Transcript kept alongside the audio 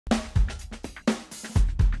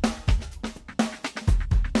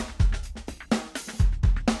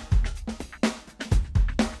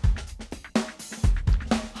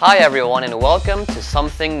Hi everyone and welcome to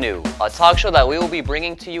Something New, a talk show that we will be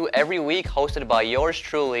bringing to you every week, hosted by yours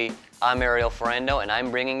truly. I'm Ariel Ferrando and I'm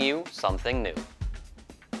bringing you something new.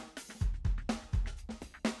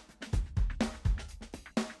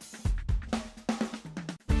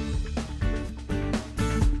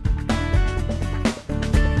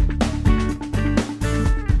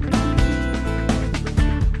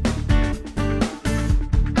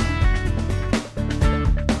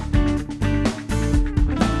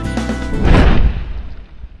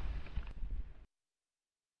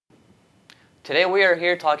 Today we are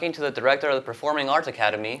here talking to the director of the Performing Arts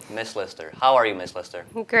Academy, Miss Lister. How are you, Miss Lister?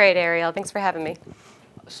 Great, Ariel. Thanks for having me.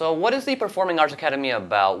 So what is the Performing Arts Academy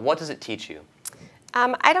about? What does it teach you?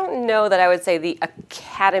 I don't know that I would say the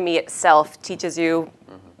academy itself teaches you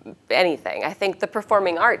anything. I think the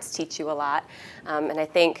performing arts teach you a lot, and I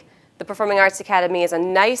think the Performing Arts Academy is a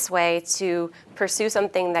nice way to pursue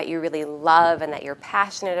something that you really love and that you're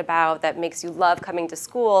passionate about, that makes you love coming to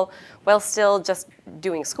school while still just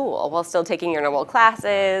doing school, while still taking your normal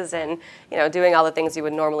classes and doing all the things you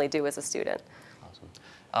would normally do as a student. Awesome.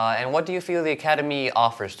 And what do you feel the Academy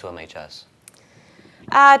offers to MHS?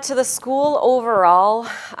 To the school overall,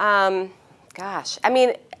 gosh, I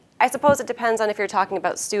mean, I suppose it depends on if you're talking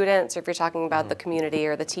about students or if you're talking about the community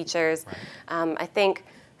or the teachers. Right. I think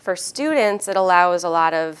for students, it allows a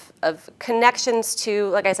lot of connections to,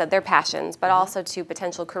 like I said, their passions, but also to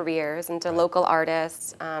potential careers and to local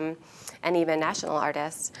artists and even national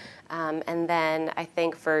artists. And then I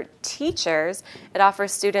think for teachers, it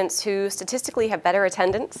offers students who statistically have better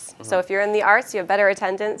attendance. So if you're in the arts, you have better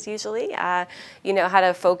attendance usually. You know how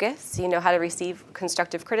to focus, you know how to receive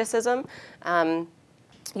constructive criticism,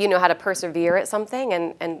 you know how to persevere at something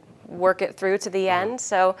and work it through to the end.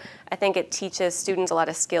 So I think it teaches students a lot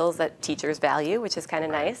of skills that teachers value, which is kind of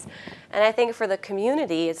nice. And I think for the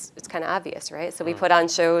community, it's kind of obvious, right? So we put on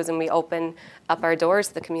shows and we open up our doors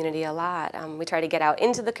to the community a lot. We try to get out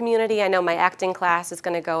into the community. I know my acting class is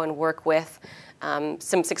going to go and work with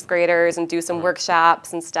some sixth graders and do some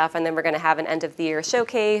workshops and stuff, and then we're going to have an end of the year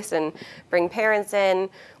showcase and bring parents in.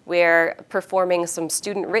 We're performing some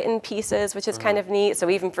student-written pieces, which is kind of neat. So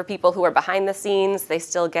even for people who are behind the scenes, they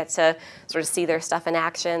still get to sort of see their stuff in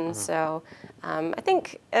action. So I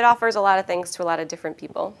think it offers a lot of things to a lot of different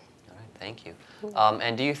people. All right, thank you.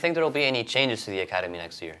 And do you think there will be any changes to the Academy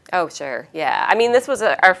next year? Oh, sure, yeah. I mean, this was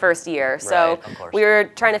our first year, so we were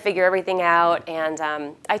trying to figure everything out. And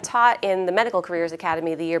I taught in the Medical Careers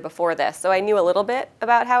Academy the year before this, so I knew a little bit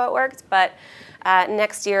about how it worked. But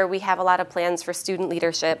next year, we have a lot of plans for student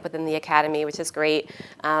leadership within the Academy, which is great.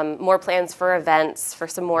 More plans for events, for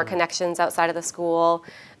some more connections outside of the school.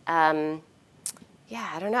 Yeah,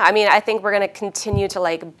 I don't know. I mean, I think we're going to continue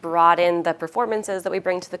to broaden the performances that we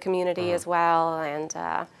bring to the community as well. And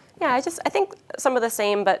yeah, I think some of the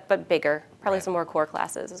same, but bigger. Probably some more core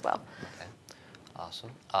classes as well. Okay,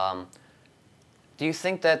 awesome. Do you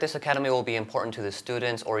think that this academy will be important to the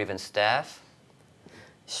students or even staff?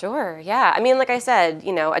 Sure, yeah. I mean, like I said,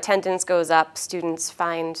 attendance goes up. Students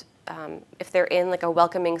find, if they're in a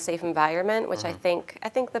welcoming, safe environment, which I think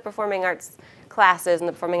the performing arts classes and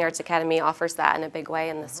the Performing Arts Academy offers that in a big way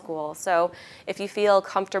in the school. So if you feel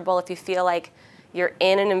comfortable, if you feel like you're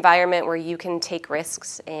in an environment where you can take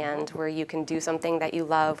risks and where you can do something that you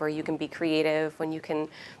love, where you can be creative, when you can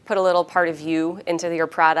put a little part of you into your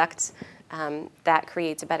product, that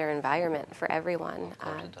creates a better environment for everyone. Of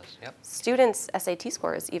course it does. Yep. Students' SAT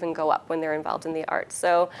scores even go up when they're involved in the arts.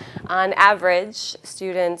 So on average,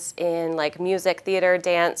 students in music, theater,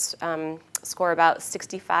 dance score about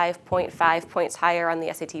 65.5 points higher on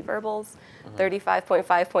the SAT verbals,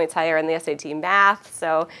 35.5 points higher on the SAT math.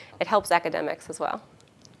 So it helps academics as well.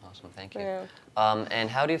 Awesome, thank you. Yeah. And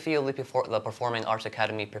how do you feel the Performing Arts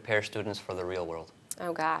Academy prepares students for the real world?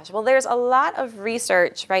 Oh gosh, well there's a lot of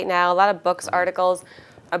research right now, a lot of books, articles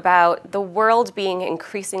about the world being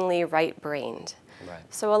increasingly right-brained. Right.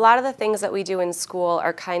 So a lot of the things that we do in school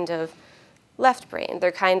are kind of left-brained.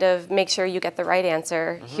 They're kind of make sure you get the right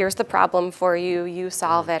answer. Here's the problem for you, you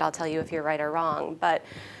solve it, I'll tell you if you're right or wrong. But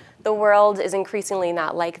the world is increasingly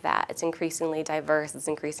not like that. It's increasingly diverse, it's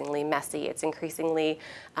increasingly messy, it's increasingly,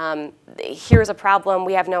 here's a problem,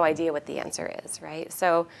 we have no idea what the answer is, right?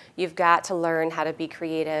 So you've got to learn how to be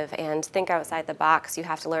creative and think outside the box. You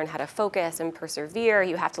have to learn how to focus and persevere.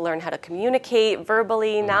 You have to learn how to communicate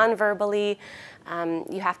verbally, non-verbally.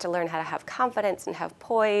 You have to learn how to have confidence and have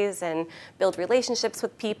poise and build relationships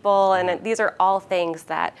with people. And these are all things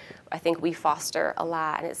that I think we foster a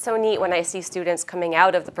lot. And it's so neat when I see students coming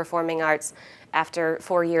out of the performing arts after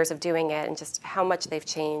 4 years of doing it and just how much they've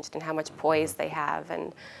changed and how much poise they have.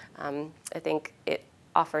 And I think it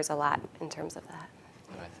offers a lot in terms of that.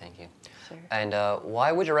 All right, thank you. Sure. And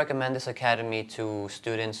why would you recommend this academy to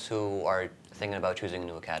students who are thinking about choosing a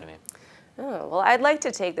new academy? Oh, well, I'd like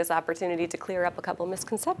to take this opportunity to clear up a couple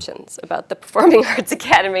misconceptions about the Performing Arts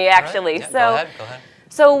Academy, actually. Right. Yeah, go ahead.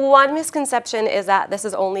 So one misconception is that this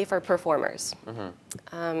is only for performers.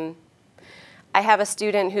 I have a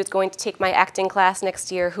student who's going to take my acting class next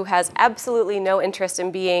year who has absolutely no interest in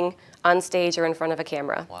being on stage or in front of a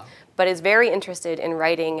camera, but is very interested in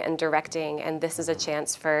writing and directing, and this is a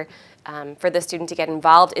chance for the student to get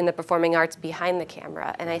involved in the performing arts behind the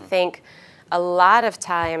camera. And I think a lot of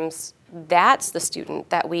times that's the student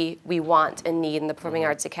that we want and need in the Performing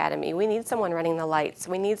Arts Academy. We need someone running the lights.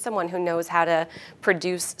 We need someone who knows how to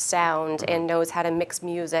produce sound and knows how to mix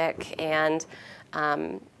music and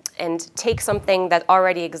take something that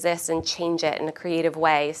already exists and change it in a creative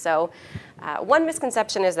way. So one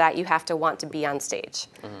misconception is that you have to want to be on stage,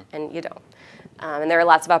 and you don't. And there are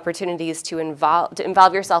lots of opportunities to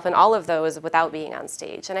involve yourself in all of those without being on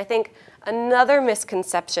stage. And I think another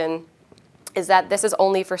misconception is that this is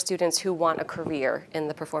only for students who want a career in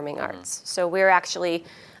the performing arts. So we're actually,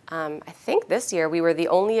 I think this year, we were the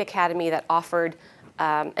only academy that offered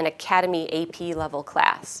an academy AP level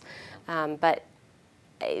class. But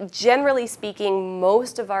generally speaking,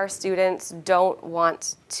 most of our students don't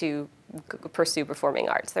want to pursue performing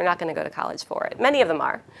arts. They're not going to go to college for it. Many of them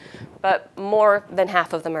are, but more than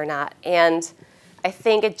half of them are not. And I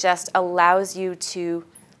think it just allows you to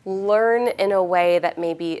learn in a way that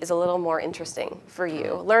maybe is a little more interesting for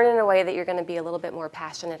you. Learn in a way that you're going to be a little bit more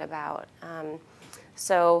passionate about.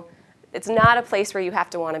 So it's not a place where you have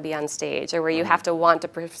to want to be on stage or where you have to want to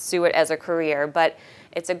pursue it as a career, but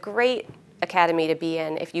it's a great academy to be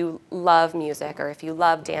in if you love music, or if you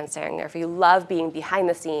love dancing, or if you love being behind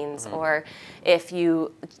the scenes, or if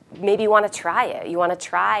you maybe want to try it. You want to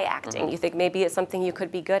try acting. You think maybe it's something you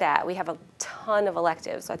could be good at. We have a ton of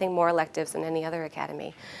electives. I think more electives than any other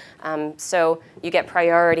academy. So you get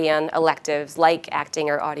priority on electives like acting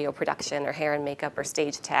or audio production or hair and makeup or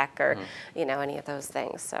stage tech or any of those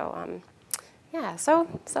things. So yeah, so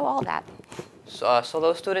all that. So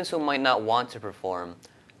those students who might not want to perform,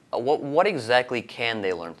 what exactly can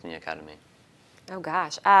they learn from the academy? Oh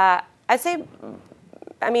gosh, I'd say,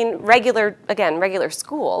 I mean, regular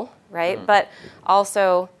school, right? But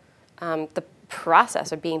also the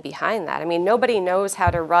process of being behind that. I mean, nobody knows how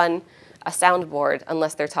to run a soundboard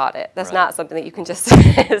unless they're taught it. That's not something that you can just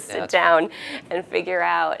sit down and figure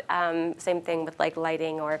out. Same thing with like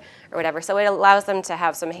lighting or whatever. So it allows them to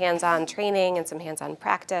have some hands-on training and some hands-on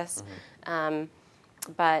practice.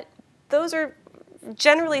 But those are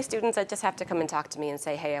generally students that just have to come and talk to me and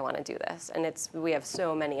say, hey, I want to do this. And we have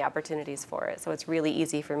so many opportunities for it. So it's really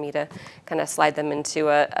easy for me to kind of slide them into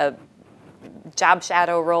a job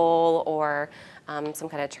shadow role or some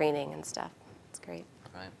kind of training and stuff. It's great.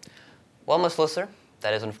 All right. Well, Ms. Lisser,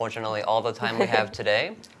 that is unfortunately all the time we have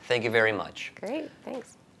today. Thank you very much. Great,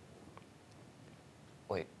 thanks.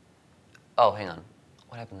 Wait. Oh, hang on.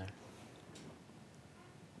 What happened there?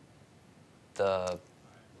 The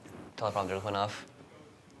teleprompter just went off.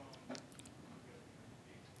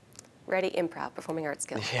 Ready, improv, performing arts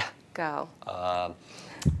skills. Yeah. Go. I'm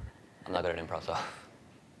not good at improv, so.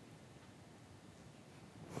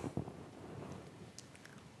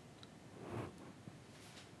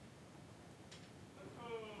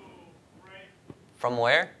 From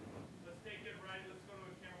where? Let's take it right. Let's go to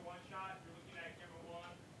camera one shot. You're looking at camera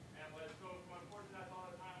one. And let's go. Unfortunately, that's all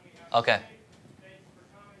the time we have. Okay. Thanks for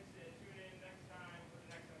coming. Tune in next time for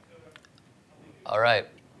the next episode of Something New. All right.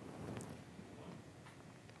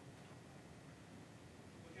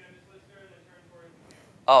 Looking at Ms. Lister, then turn towards the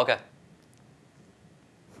camera. Oh, okay.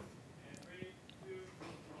 And 3, 2,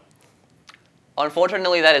 1.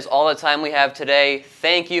 Unfortunately, that is all the time we have today.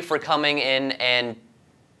 Thank you for coming in and...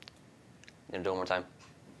 I'm going to do it one more time.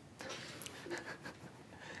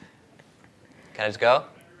 Can I just go?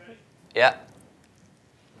 Yeah.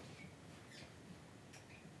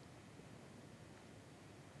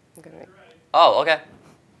 Oh, okay.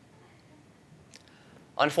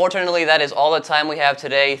 Unfortunately, that is all the time we have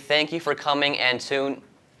today. Thank you for coming and tune.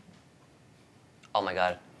 Oh my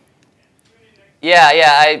God.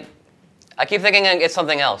 Yeah, I keep thinking it's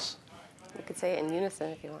something else. You could say it in unison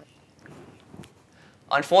if you want.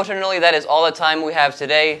 Unfortunately, that is all the time we have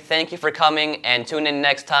today. Thank you for coming and tune in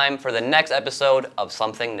next time for the next episode of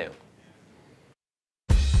Something New.